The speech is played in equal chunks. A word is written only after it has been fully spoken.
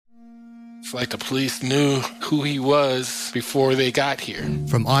It's like the police knew who he was before they got here.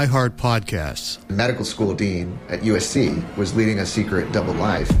 From iHeart Podcasts. The medical school dean at USC was leading a secret double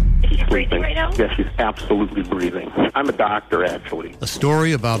life. Is she breathing right now? Yes, she's absolutely breathing. I'm a doctor, actually. A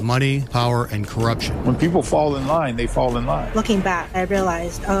story about money, power, and corruption. When people fall in line, they fall in line. Looking back, I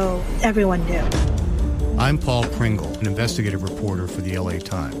realized, everyone knew. I'm Paul Pringle, an investigative reporter for the LA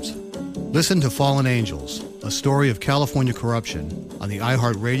Times. Listen to Fallen Angels, a story of California corruption on the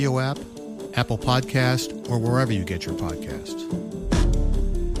iHeartRadio app, Apple Podcast, or wherever you get your podcasts.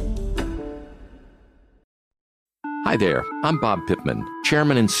 Hi there, I'm Bob Pittman,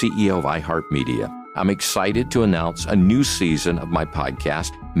 Chairman and CEO of iHeartMedia. I'm excited to announce a new season of my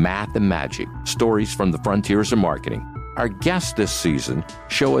podcast, Math and Magic, Stories from the Frontiers of Marketing. Our guests this season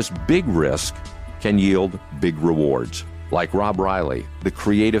show us big risk can yield big rewards. Like Rob Riley, the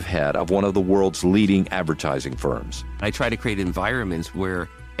creative head of one of the world's leading advertising firms. I try to create environments where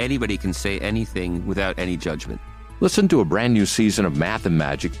anybody can say anything without any judgment. Listen to a brand new season of Math and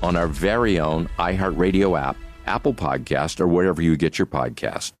Magic on our very own iHeartRadio app, Apple Podcast, or wherever you get your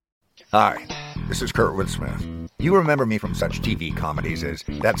podcast. Hi, this is Kurtwood Smith. You remember me from such TV comedies as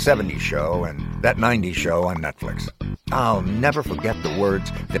That 70s Show and That 90s Show on Netflix. I'll never forget the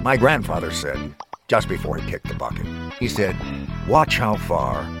words that my grandfather said just before he kicked the bucket. He said, "Watch how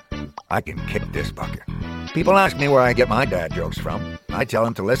far I can kick this bucket." People ask me where I get my dad jokes from. I tell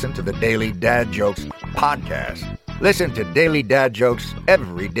them to listen to the Daily Dad Jokes podcast. Listen to Daily Dad Jokes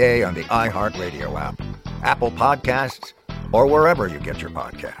every day on the iHeartRadio app, Apple Podcasts, or wherever you get your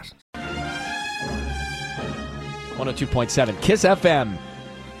podcasts. 102.7 KISS FM.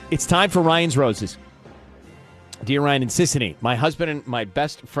 It's time for Ryan's Roses. Dear Ryan and Sissany, my husband and my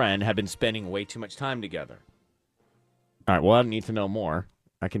best friend have been spending way too much time together. All right, well, I don't need to know more.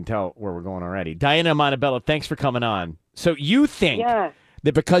 I can tell where we're going already. Diana Montebello, thanks for coming on. So you think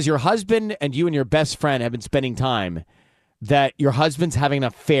that because your husband and you and your best friend have been spending time, that your husband's having an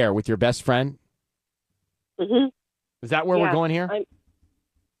affair with your best friend? Mm-hmm. Is that where we're going here?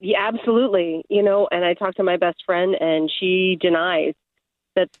 Yeah, absolutely. You know, and I talked to my best friend, and she denies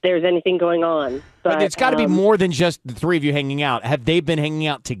that there's anything going on. But it's got to be more than just the three of you hanging out. Have they been hanging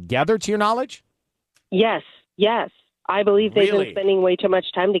out together, to your knowledge? Yes. I believe they've been spending way too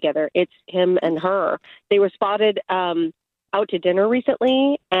much time together. It's him and her. They were spotted out to dinner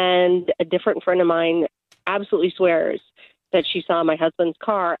recently, and a different friend of mine absolutely swears that she saw my husband's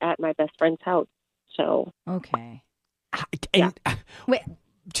car at my best friend's house. So okay. And wait,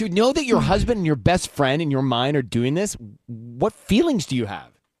 to know that your husband and your best friend in your mind are doing this, what feelings do you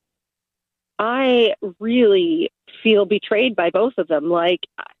have? I really feel betrayed by both of them. Like,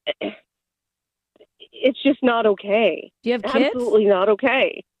 it's just not okay. Do you have kids? Absolutely not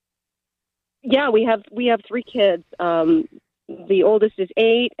okay. Yeah, we have 3 kids. The oldest is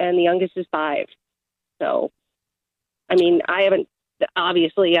 8 and the youngest is 5. So, I mean,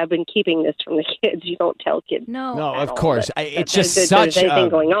 obviously, I've been keeping this from the kids. You don't tell kids. No, of course. It's just such anything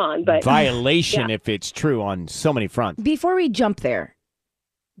going on, but violation if it's true on so many fronts. Before we jump there,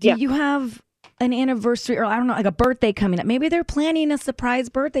 do you have an anniversary or, I don't know, like a birthday coming up? Maybe they're planning a surprise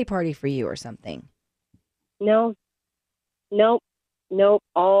birthday party for you or something. No. Nope.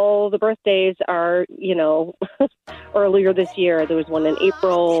 All the birthdays are, earlier this year. There was one in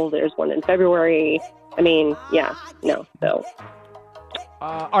April. There's one in February. I mean, so...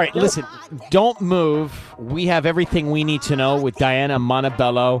 all right, listen, don't move. We have everything we need to know with Diana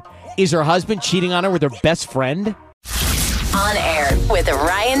Montebello. Is her husband cheating on her with her best friend? On air with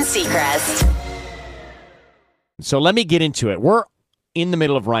Ryan Seacrest. So let me get into it. We're in the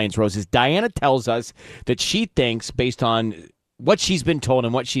middle of Ryan's Roses. Diana tells us that she thinks, based on what she's been told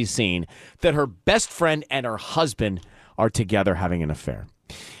and what she's seen, that her best friend and her husband are together having an affair.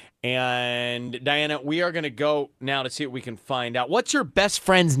 And Diana, we are going to go now to see what we can find out. What's your best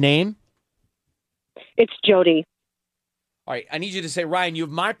friend's name? It's Jody. All right, I need you to say, Ryan, you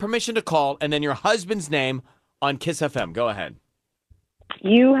have my permission to call, and then your husband's name on KISS FM. Go ahead.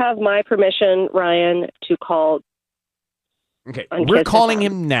 You have my permission, Ryan, to call. Okay, we're calling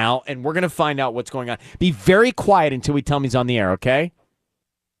him now, and we're going to find out what's going on. Be very quiet until we tell him he's on the air, okay?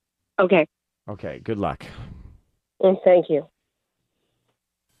 Okay. Okay, good luck. And thank you.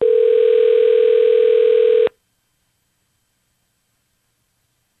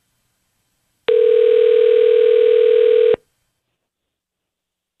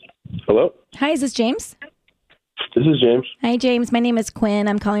 Hello? Hi, is this James? This is James. Hi, James. My name is Quinn.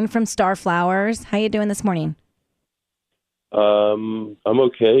 I'm calling from Star Flowers. How you doing this morning? I'm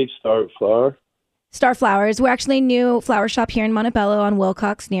okay. Star Flowers. We're actually a new flower shop here in Montebello on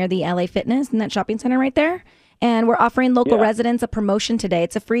Wilcox near the LA Fitness in that shopping center right there. And we're offering local Yeah. residents a promotion today.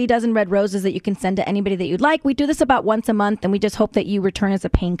 It's a free dozen red roses that you can send to anybody that you'd like. We do this about once a month, and we just hope that you return as a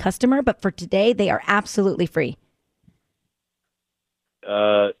paying customer. But for today, they are absolutely free.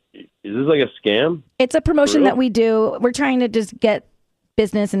 Is this like a scam? It's a promotion For real? that we do. We're trying to just get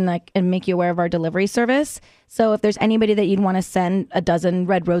business and make you aware of our delivery service. So if there's anybody that you'd want to send a dozen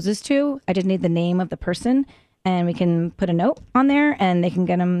red roses to, I just need the name of the person, and we can put a note on there, and they can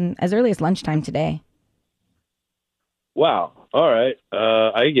get them as early as lunchtime today. Wow. All right.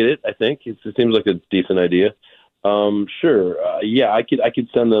 I get it. I think it seems like a decent idea. Sure. Yeah, I could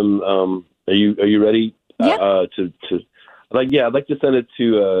send them. Are you ready? Yeah. I'd like to send it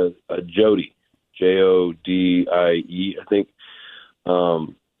to Jody, Jodie, I think.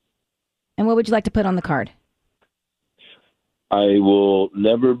 And what would you like to put on the card? I will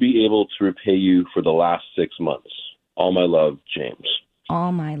never be able to repay you for the last 6 months. All my love, James.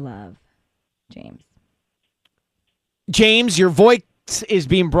 All my love, James. James, your voice is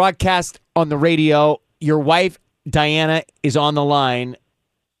being broadcast on the radio. Your wife, Diana, is on the line.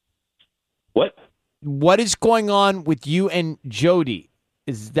 What? What is going on with you and Jody?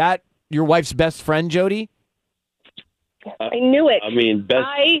 Is that your wife's best friend, Jody? I knew it. I mean, best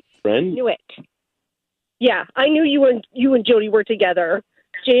friend? Knew it. Yeah, I knew you and Jody were together.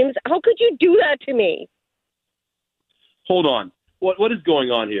 James, how could you do that to me? Hold on. What is going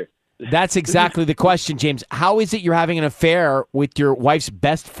on here? That's exactly the question, James. How is it you're having an affair with your wife's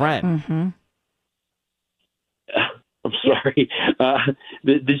best friend? Mm-hmm. I'm sorry.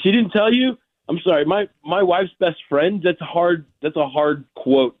 She didn't tell you? I'm sorry. My wife's best friend. That's a hard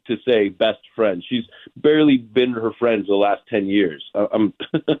quote to say. Best friend. She's barely been her friend for the last 10 years. I'm.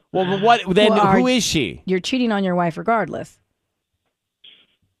 Well, what then? Well, who is she? You're cheating on your wife regardless.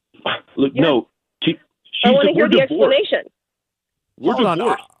 Look, Yeah. no. I want to hear we're the divorced. explanation. We're Hold on.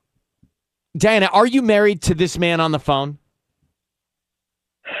 divorced. Diana, are you married to this man on the phone?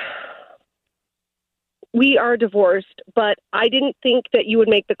 We are divorced, but I didn't think that you would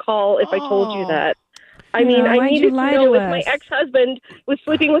make the call if I told you that. I mean, I why'd needed you to lie know to if us? my ex-husband was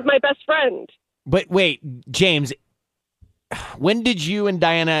sleeping with my best friend. But wait, James, when did you and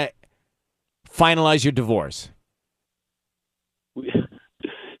Diana finalize your divorce?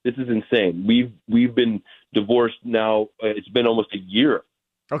 This is insane. We've been divorced now. It's been almost a year.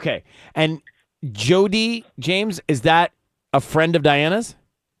 Okay. And Jody, James, is that a friend of Diana's?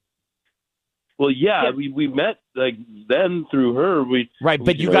 Well, yeah, we met like then through her. Right,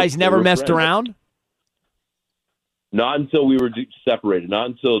 but you guys never messed around? Not until we were separated. Not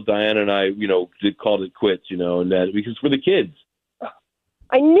until Diana and I, called it quits, and that because for the kids.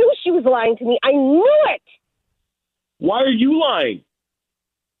 I knew she was lying to me. I knew it. Why are you lying?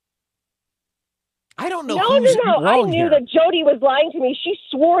 I don't know No. who's I wrong knew here. that Jody was lying to me. She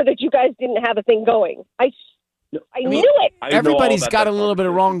swore that you guys didn't have a thing going. I knew it. Everybody's got a little bit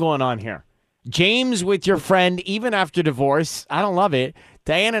of wrong going on here. James with your friend, even after divorce. I don't love it.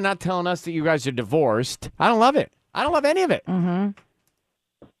 Diana not telling us that you guys are divorced. I don't love it. I don't love any of it. Mm-hmm.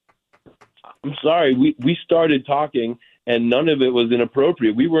 I'm sorry. We started talking, and none of it was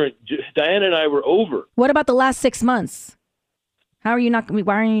inappropriate. We weren't. Diana and I were over. What about the last 6 months? Why are you not going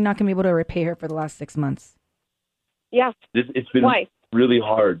to be able to repay her for the last 6 months? Yeah. It's been Why? really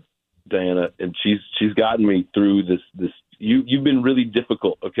hard, Diana, and she's gotten me through this. You've been really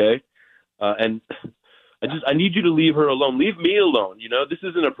difficult, okay? And I need you to leave her alone. Leave me alone. This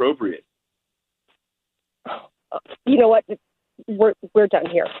isn't appropriate. You know what? We're done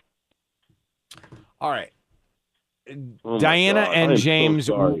here. All right. Oh my Diana God, I and am so James,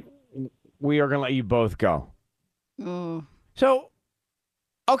 sorry. we are going to let you both go. So,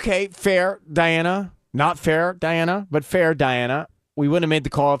 okay, fair, Diana. Not fair, Diana, but fair, Diana. We wouldn't have made the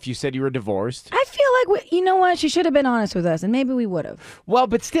call if you said you were divorced. I feel like, you know what? She should have been honest with us, and maybe we would have. Well,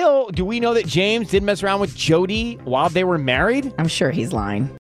 but still, do we know that James did mess around with Jody while they were married? I'm sure he's lying.